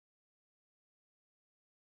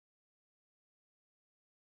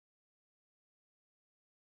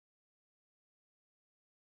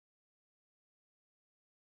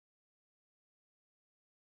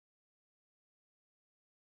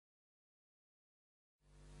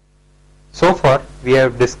So far we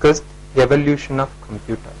have discussed evolution of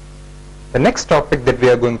computer. The next topic that we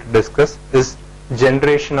are going to discuss is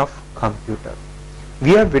generation of computer.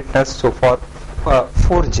 We have witnessed so far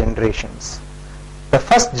 4 generations. The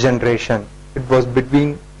first generation, it was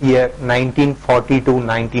between year 1940 to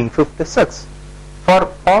 1956.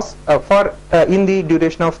 In the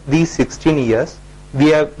duration of these 16 years, we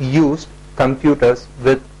have used computers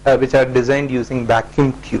which are designed using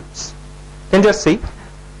vacuum tubes. You can just see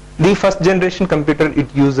the first generation computer,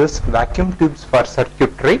 it uses vacuum tubes for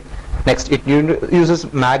circuitry. Next, it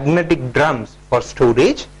uses magnetic drums for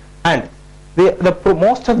storage, and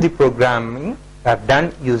most of the programming are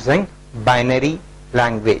done using binary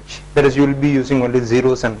language. That is, you will be using only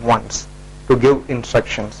zeros and ones to give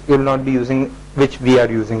instructions. You will not be using which we are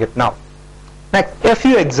using it now. Next, a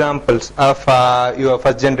few examples of your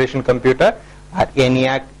first generation computer are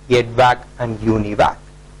ENIAC, EDVAC and UNIVAC.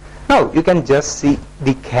 Now you can just see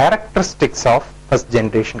the characteristics of first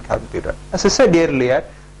generation computer. As I said earlier,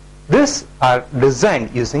 these are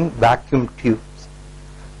designed using vacuum tubes.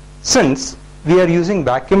 Since we are using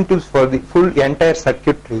vacuum tubes for the full entire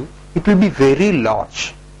circuitry, it will be very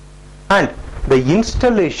large, and the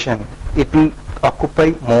installation, it will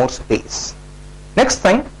occupy more space. Next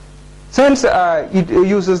thing, since it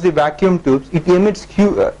uses the vacuum tubes, it emits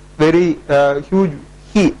very huge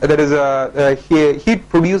heat. There is a heat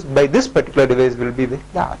produced by this particular device will be very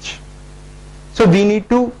large. So we need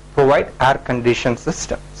to provide air conditioned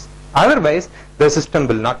systems. Otherwise, the system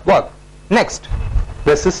will not work. Next,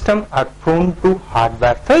 the system are prone to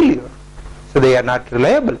hardware failure, so they are not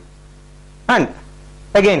reliable. And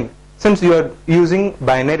again, since you are using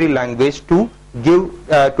binary language to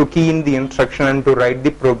key in the instruction and to write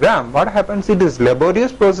the program, what happens? It is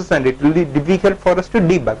laborious process and it will be difficult for us to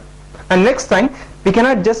debug. And next thing, we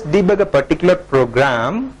cannot just debug a particular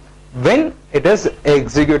program when it is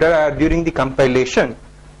executed or during the compilation.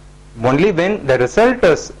 Only when the result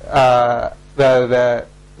is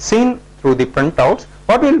seen through the printouts,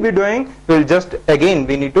 what we will be doing, we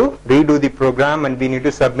need to redo the program and we need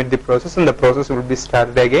to submit the process, and the process will be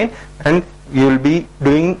started again, and you will be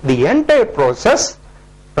doing the entire process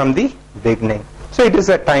from the beginning. So it is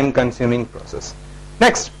a time consuming process.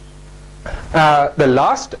 Next, the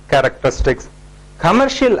last characteristics,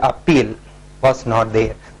 commercial appeal was not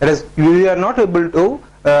there. That is, we are not able to,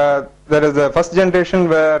 the first generation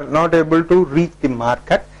were not able to reach the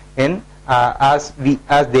market in as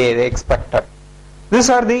they expected. These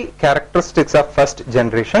are the characteristics of first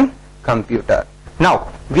generation computer.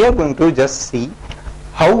 Now we are going to just see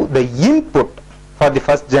how the input for the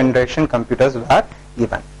first generation computers were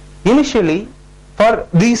given. Initially, for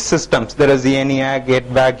these systems, there is the ENIAC,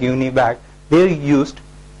 EDVAC, UNIVAC, they used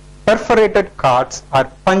perforated cards or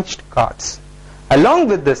punched cards. Along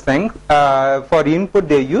with this thing, for input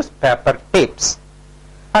they used paper tapes.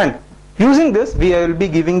 And using this, we will be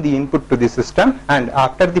giving the input to the system, and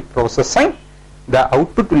after the processing, the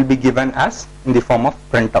output will be given as in the form of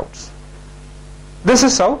printouts. This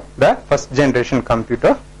is how the first generation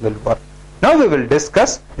computer will work. Now we will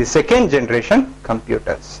discuss the second generation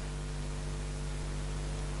computers.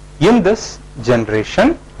 In this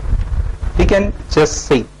generation, we can just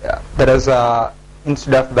see there is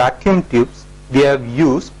instead of vacuum tubes, we have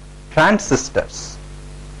used transistors.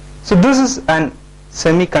 So this is an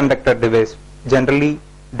semiconductor device. Generally,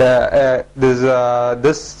 this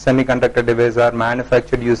semiconductor device are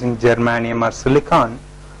manufactured using germanium or silicon,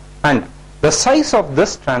 and the size of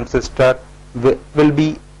this transistor will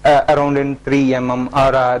be around in 3 mm,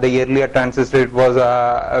 or the earlier transistor, it was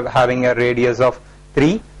having a radius of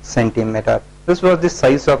 3 centimeter. This was the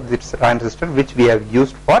size of this transistor which we have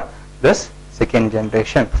used for this second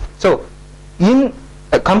generation. So in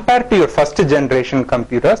compared to your first generation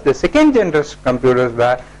computers, the second generation computers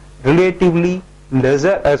were relatively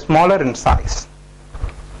smaller in size.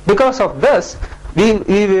 Because of this, we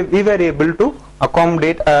were able to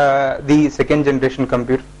accommodate the second generation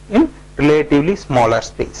computer in relatively smaller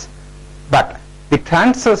space. But the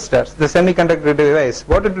transistors, the semiconductor device,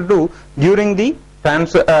 what it will do during the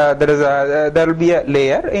there will be a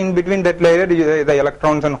layer. In between that layer, the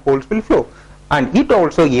electrons and holes will flow, and it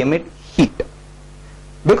also emit heat.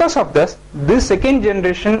 Because of this, the second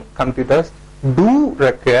generation computers do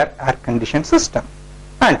require air conditioned system.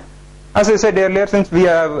 And as I said earlier, since we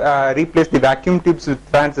have replaced the vacuum tubes with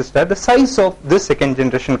transistor, the size of this second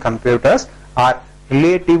generation computers are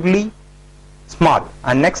relatively small,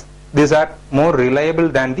 and next, these are more reliable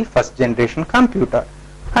than the first generation computer.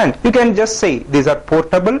 And you can just say these are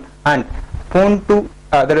portable and prone to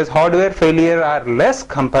there is hardware failure are less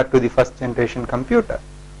compared to the first generation computer.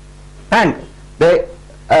 And the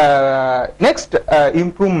next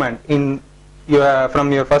improvement in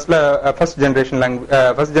from your first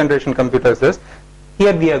generation computers is,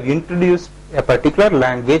 here we have introduced a particular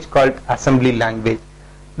language called assembly language.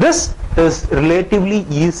 This is relatively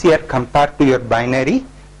easier compared to your binary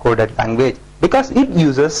coded language because it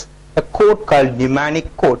uses a code called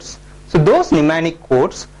mnemonic codes. So those mnemonic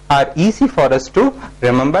codes are easy for us to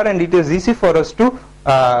remember, and it is easy for us to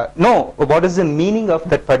know what is the meaning of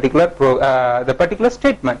that particular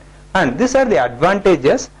statement. And these are the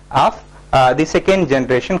advantages of the second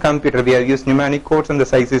generation computer. We have used mnemonic codes and the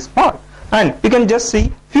size is small. And you can just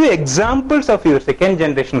see few examples of your second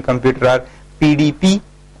generation computer are PDP,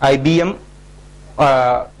 IBM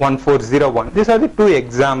 1401. These are the two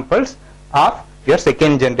examples of your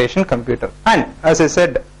second generation computer. And as I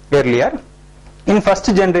said earlier, in first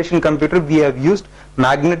generation computer we have used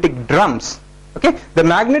magnetic drums. Okay, the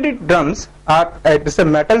magnetic drums are it is a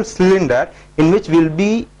metal cylinder in which we will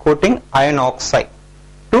be coating iron oxide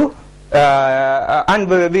to and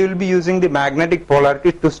we will be using the magnetic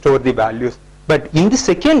polarity to store the values. But in the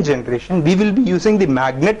second generation we will be using the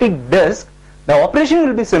magnetic disk. The operation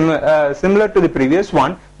will be similar to the previous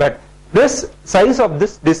one, but this size of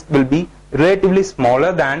this disk will be relatively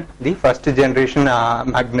smaller than the first generation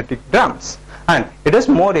magnetic drums, and it is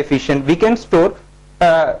more efficient. We can store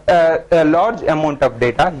a large amount of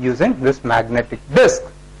data using this magnetic disk.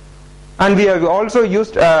 And we have also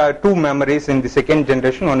used two memories in the second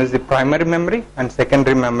generation. One is the primary memory and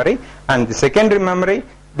secondary memory, and the secondary memory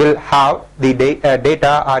will have the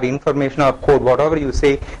data or information or code, whatever you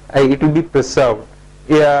say, it will be preserved.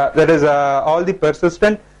 That is all the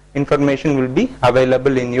persistent information will be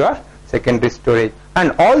available in your secondary storage,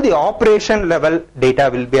 and all the operation level data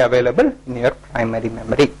will be available in your primary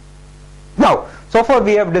memory. Now, so far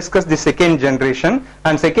we have discussed the second generation,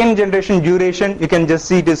 and second generation duration you can just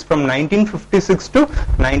see it is from 1956 to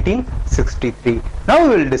 1963. Now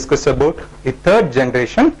we will discuss about the third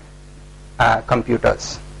generation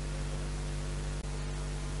computers.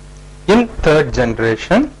 In third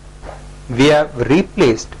generation we have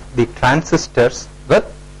replaced the transistors with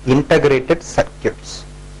integrated circuits.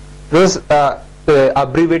 This the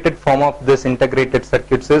abbreviated form of this integrated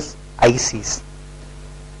circuits is ICs.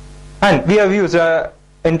 And we have used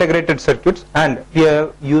integrated circuits, and we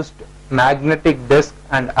have used magnetic disk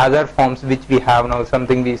and other forms which we have now.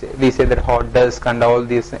 Something we say that hard disk and all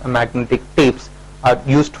these magnetic tapes are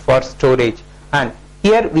used for storage. And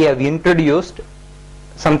here we have introduced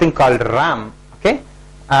something called RAM. Okay,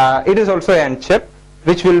 it is also an chip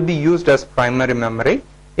which will be used as primary memory.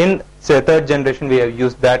 In say third generation we have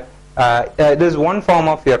used that. This is one form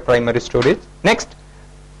of your primary storage.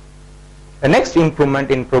 The next improvement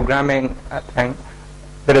in programming,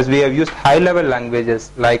 that is, we have used high-level languages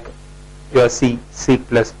like your C, C++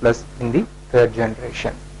 in the third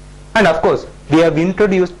generation. And of course, we have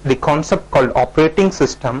introduced the concept called operating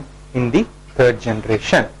system in the third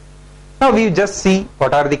generation. Now we just see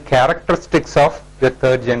what are the characteristics of the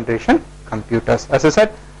third generation computers. As I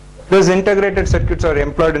said, these integrated circuits are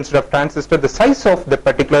employed instead of transistor. The size of the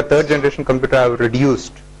particular third generation computer have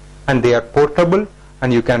reduced, and they are portable,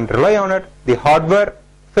 and you can rely on it. The hardware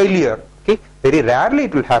failure, okay, very rarely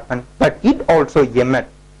it will happen, but it also emits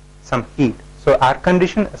some heat. So air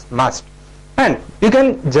condition is must. And you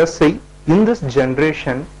can just see in this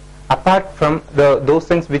generation, apart from those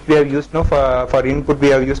things which we have used now for input, we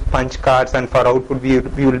have used punch cards, and for output we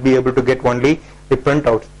will be able to get only the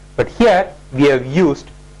printouts. But here we have used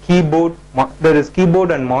keyboard. There is keyboard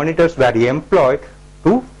and monitors were employed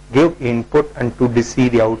to give input and to see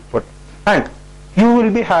the output. And you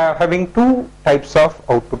will be having two types of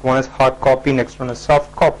output. One is hard copy, next one is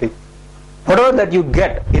soft copy. Whatever that you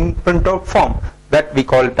get in printout form, that we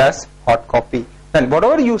call it as hard copy. And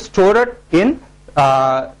whatever you store it in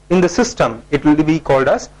the system, it will be called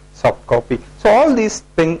as soft copy. So all these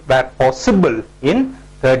things were possible in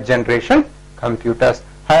third generation computers.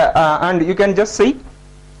 And you can just see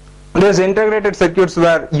these integrated circuits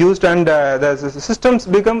were used, and the systems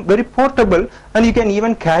become very portable, and you can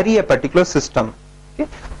even carry a particular system. Okay?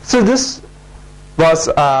 So this was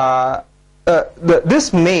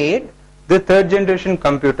this made the third generation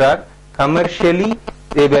computer commercially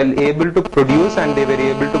they were able to produce, and they were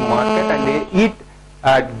able to market, and it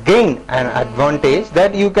gained an advantage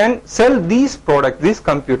that you can sell these products, these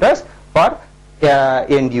computers, for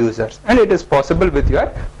end users, and it is possible with your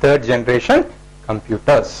third generation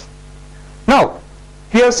computers. Now,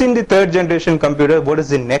 we have seen the third generation computer. What is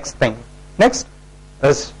the next thing? Next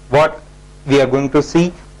is what we are going to see,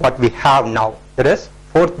 what we have now. That is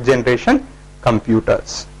fourth generation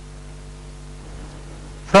computers.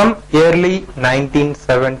 From early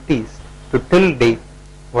 1970s to till date,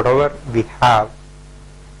 whatever we have,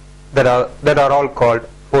 that are all called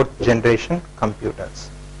fourth generation computers.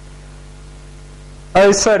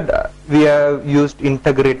 I said we have used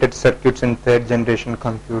integrated circuits in third generation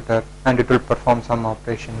computer and it will perform some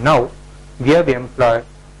operation. Now we have employed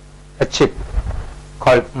a chip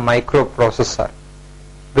called microprocessor,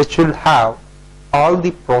 which will have all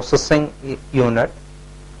the processing unit,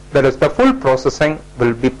 that is the full processing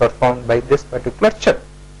will be performed by this particular chip.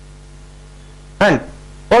 And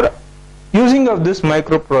for using of this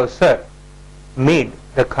microprocessor made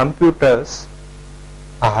the computers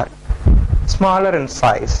are smaller in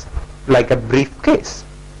size, like a briefcase,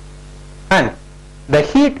 and the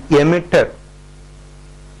heat emitted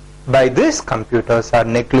by these computers are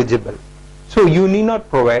negligible, so you need not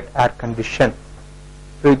provide air condition.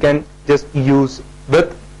 So you can just use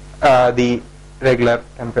with the regular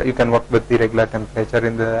temperature. You can work with the regular temperature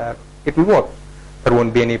in the air. It will work. There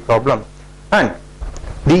won't be any problem. And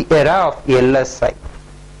the era of LSI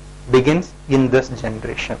begins in this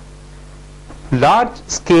generation. Large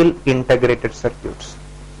scale integrated circuits.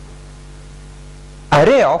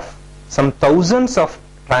 Array of some thousands of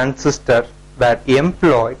transistors were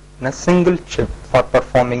employed in a single chip for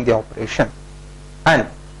performing the operation. And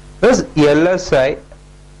this LSI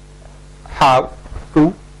have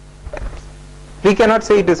two types. We cannot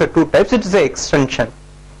say it is a two types, it is an extension.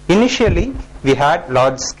 Initially we had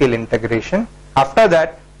large scale integration. After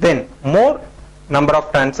that, then more number of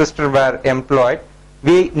transistors were employed.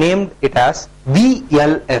 We named it as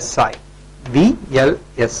VLSI.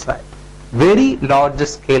 VLSI, very large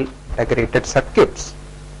scale integrated circuits.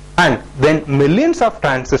 And when millions of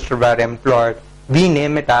transistors were employed, we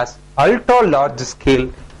name it as ultra large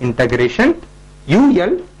scale integration,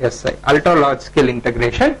 ULSI, ultra large scale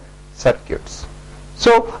integration circuits.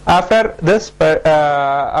 So after this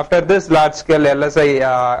large scale LSI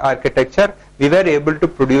architecture, we were able to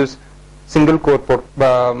produce single core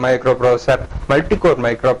microprocessor, multi-core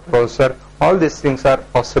microprocessor. All these things are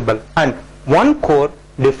possible, and one core,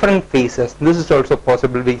 different phases. This is also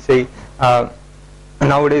possible. We say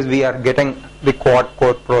nowadays we are getting the quad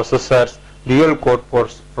core processors, dual core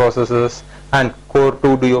processors, and core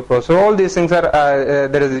 2 duo processor. All these things are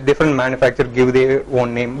there is a different manufacturer give their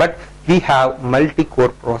own name, but we have multi-core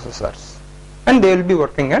processors, and they will be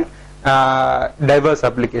working in diverse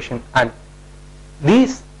application. And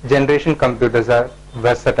these generation computers are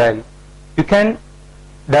versatile. You can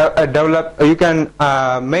you can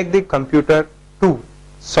make the computer to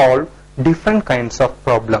solve different kinds of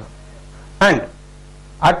problem, and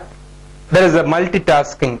there is a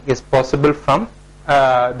multitasking is possible from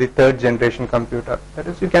the third generation computer. That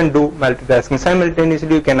is, you can do multitasking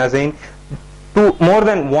simultaneously. You can assign to more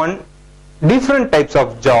than one different types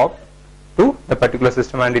of job to the particular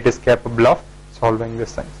system, and it is capable of solving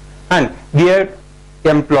these things. And we have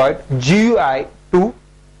employed GUI to,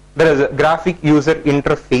 there is a graphic user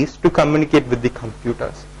interface to communicate with the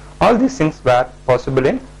computers. All these things were possible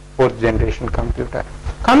in fourth generation computer.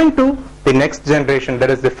 Coming to the next generation, that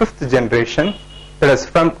is the fifth generation, that is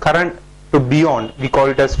from current to beyond, we call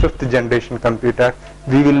it as fifth generation computer.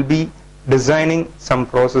 We will be designing some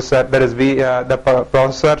processor, that is the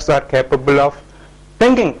processors are capable of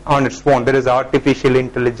thinking on its own. There is artificial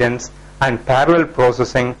intelligence and parallel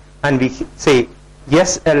processing, and we say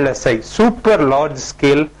SLSI, super large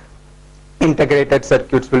scale integrated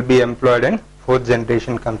circuits, will be employed in fourth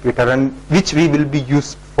generation computer, and which we will be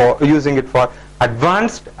using it for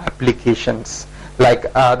advanced applications, like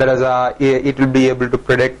it will be able to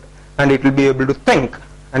predict, and it will be able to think,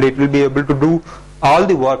 and it will be able to do all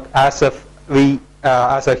the work as if we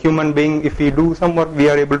as a human being. If we do some work, we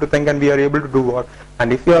are able to think and we are able to do work.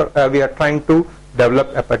 And if we are trying to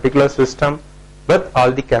develop a particular system with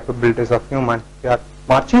all the capabilities of human, we are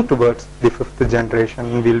marching towards the fifth generation,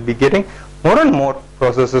 and we will be getting more and more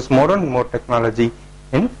processes, more and more technology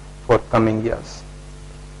in forthcoming years.